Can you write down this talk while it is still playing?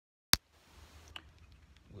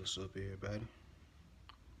What's up, everybody?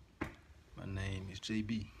 My name is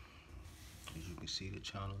JB. As you can see, the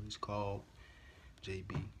channel is called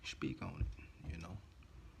JB Speak on it.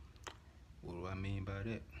 What do I mean by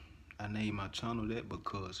that? I named my channel that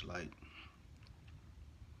because, like,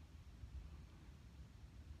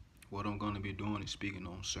 what I'm gonna be doing is speaking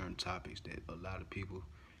on certain topics that a lot of people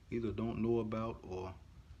either don't know about or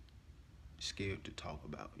scared to talk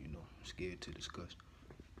about. Scared to discuss.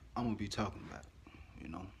 I'm gonna be talking about it,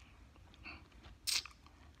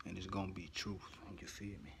 and it's gonna be truth. You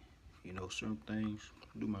feel me? Certain things,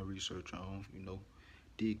 do my research on,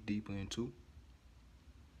 dig deeper into.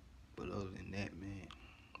 But other than that, man,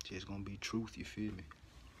 just gonna be truth, you feel me?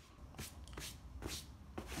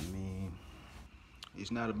 I mean, it's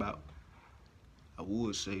not about, I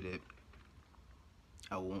would say that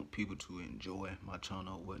I want people to enjoy my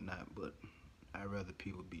channel or whatnot, but I'd rather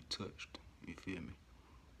people be touched, you feel me?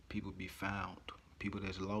 People be found, people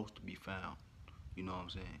that's lost to be found, you know what I'm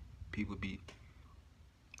saying? People be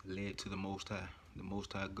led to the Most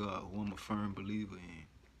High God, who I'm a firm believer in,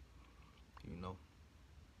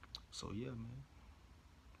 So yeah, man,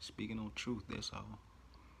 speaking on truth, that's all.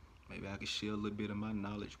 Maybe I can share a little bit of my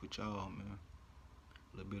knowledge with y'all, man.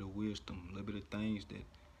 A little bit of wisdom, a little bit of things that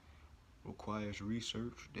requires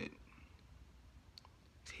research, that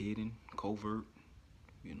is hidden, covert,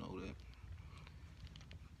 that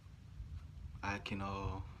I can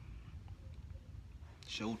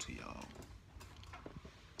show to y'all.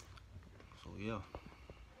 So yeah,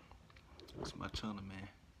 it's my channel, man.